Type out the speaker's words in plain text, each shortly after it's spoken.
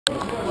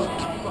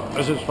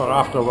This is for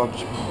afterwards.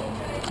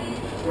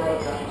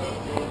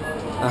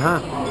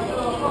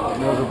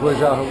 There's a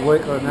blaze out of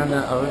waiter and then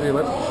that already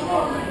went.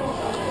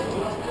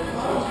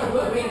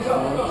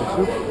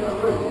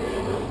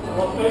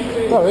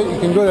 Alright, you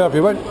can go there if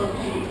you want.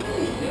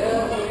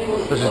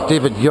 This is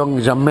David Young,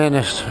 he's a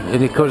menace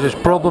and he causes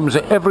problems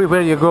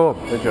everywhere you go.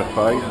 There's your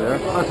pies there.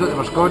 That's what they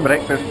were called.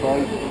 Breakfast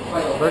pies.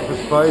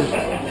 Breakfast pies.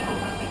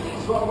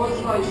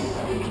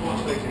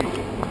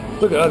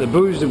 Look at all the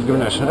booze they've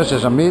given us. This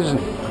is amazing.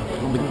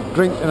 We've been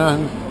drinking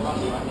and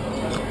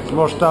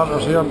more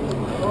starters here.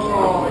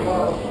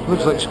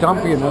 Looks like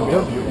scampi in there,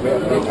 yeah.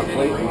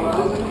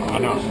 I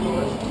know.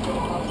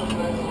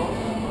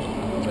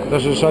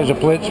 This is the size of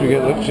plates we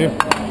get, look, see.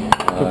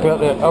 Compared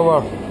to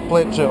our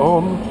plates at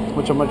home,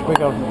 which are much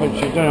bigger,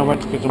 which you don't know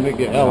much because they make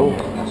you ill.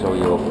 So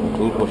you open the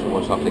toothbrush and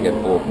must have to get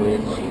 4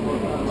 plates.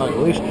 At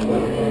least.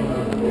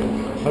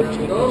 That's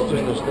just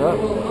the start.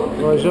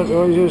 Or is it,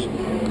 or is it,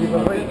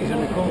 he's in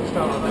the cold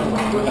starter now.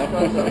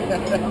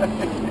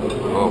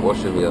 Oh, what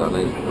should be that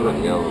nice?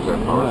 Bloody hell, was that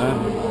horse?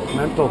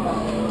 Mental.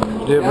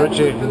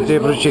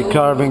 Dave Ritchie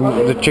carving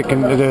the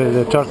chicken,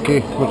 the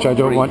turkey, which I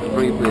don't want.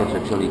 3 plates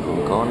of chili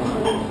con carne,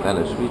 then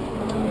a sweet,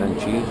 then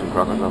cheese and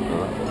crackers after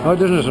that. Oh, it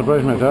doesn't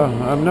surprise me at all.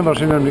 I've never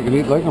seen anyone who could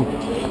eat like him.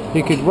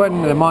 He could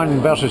win the man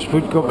versus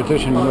food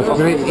competition with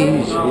great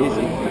ease.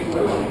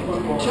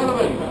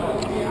 Gentlemen,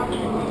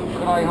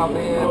 can I have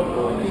the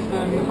beef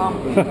and ham?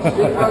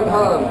 Big round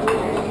ham.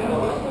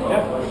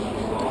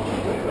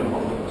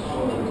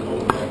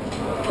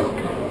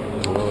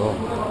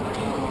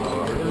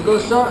 We're going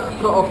to start,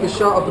 cut off the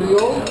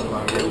Chateaubriand.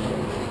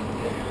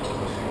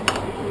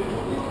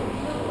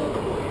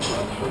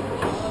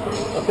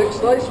 A thick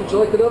slice, would you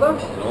like another?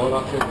 Oh,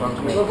 that's it, thanks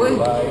mate. Lovely.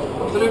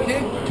 Is it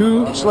okay?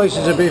 2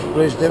 slices of beef,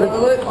 please, David. A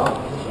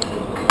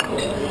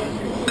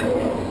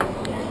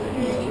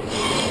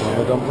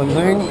dumpling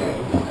thing.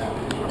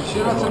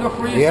 Sure that's enough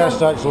for you, Yes, sir?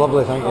 that's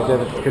lovely, thank you,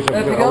 David. Because I've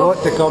Anything got a lot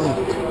else? to come.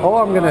 Oh,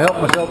 I'm going to help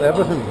myself to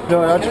everything.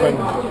 No, that's fine.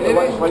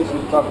 White slices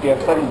of turkey, a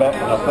thin bit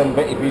and a thin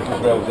bitty beef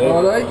as well, Dave.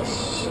 Alright.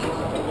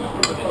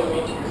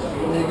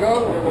 There you go.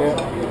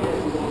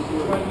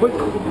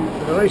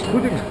 The rice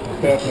pudding.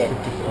 Perfect.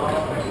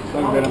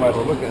 Thank you very much.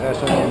 Look at this,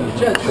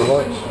 shallots. Yeah.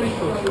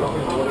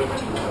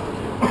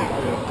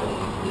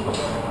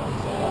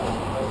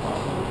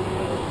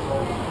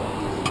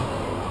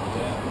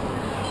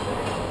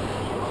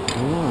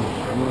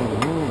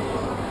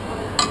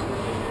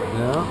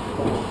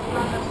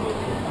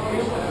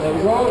 There we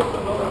go.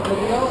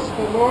 Anything else? A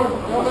bit more? No,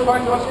 that's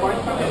fine, that's fine.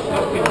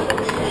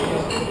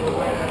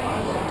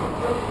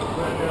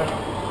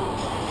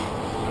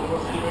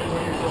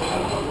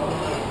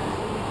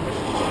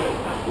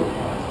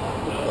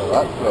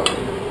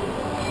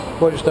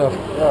 What stuff?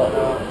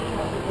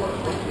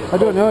 I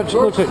don't know, it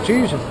looks like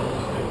cheese.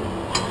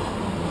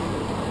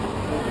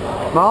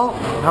 Mal,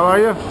 how are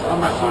you?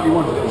 I'm at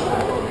 31.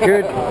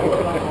 Good.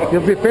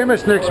 You'll be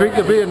famous next week,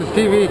 you'll be on the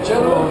TV.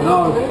 Oh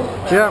no.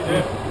 Yeah. I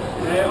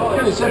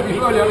could have said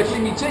before, I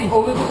clean my teeth.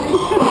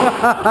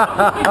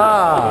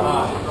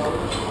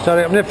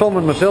 Sorry, I'm not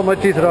filming myself, my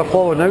teeth are all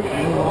falling out.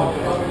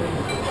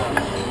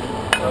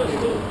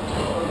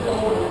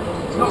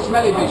 It's not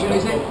smelly vision,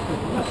 is it?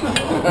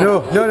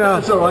 No.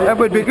 That's all right. It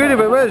would be good if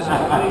it was.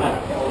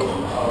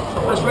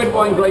 That's red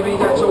wine gravy,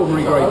 that's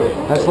ordinary gravy.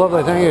 That's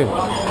lovely, thank you.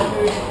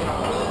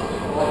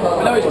 I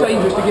know it's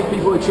dangerous to give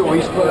people a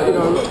choice, but you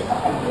know.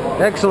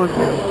 Excellent.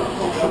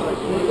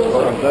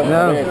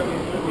 No.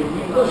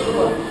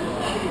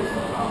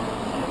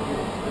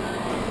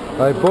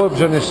 Right,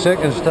 Bob's on his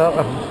second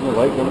starter. I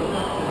like them.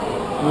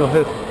 No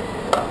hit.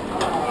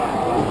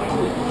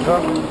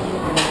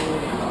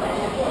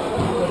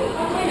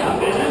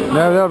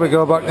 Now there we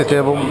go, back to the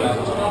table.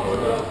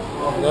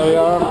 There we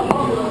are.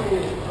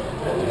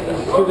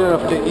 Good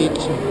enough to eat.